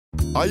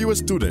Are you a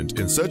student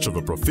in search of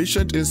a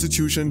proficient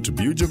institution to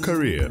build your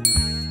career?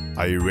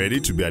 Are you ready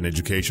to be an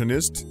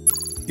educationist?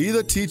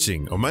 Either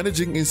teaching or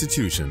managing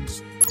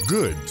institutions?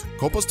 Good!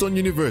 Copperstone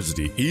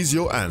University is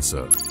your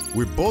answer.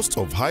 We boast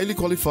of highly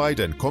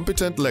qualified and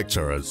competent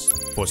lecturers.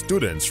 For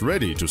students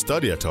ready to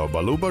study at our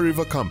Baluba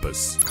River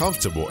campus,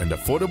 comfortable and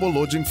affordable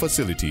lodging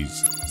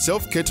facilities,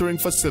 self-catering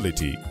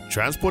facility,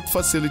 transport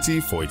facility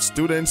for its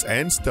students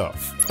and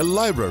staff, a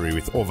library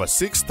with over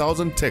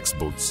 6,000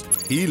 textbooks,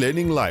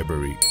 e-learning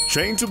library,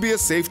 trained to be a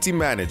safety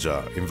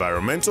manager,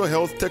 environmental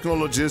health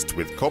technologist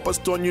with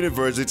Copperstone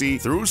University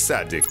through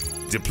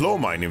SADC,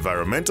 diploma in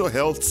environmental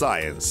health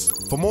science.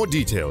 For more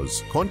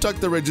details,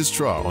 contact the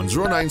registrar on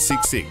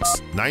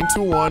 0966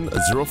 921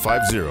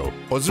 050 or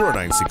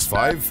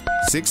 0965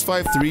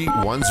 653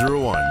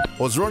 101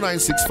 or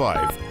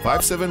 0965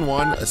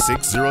 571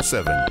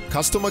 607.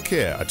 Customer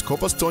care at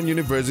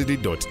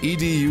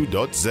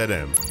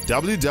copperstoneuniversity.edu.zm.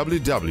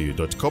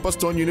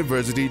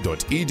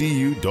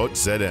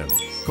 www.copperstoneuniversity.edu.zm.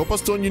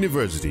 Copperstone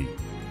University.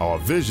 Our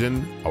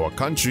vision, our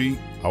country,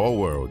 our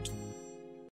world.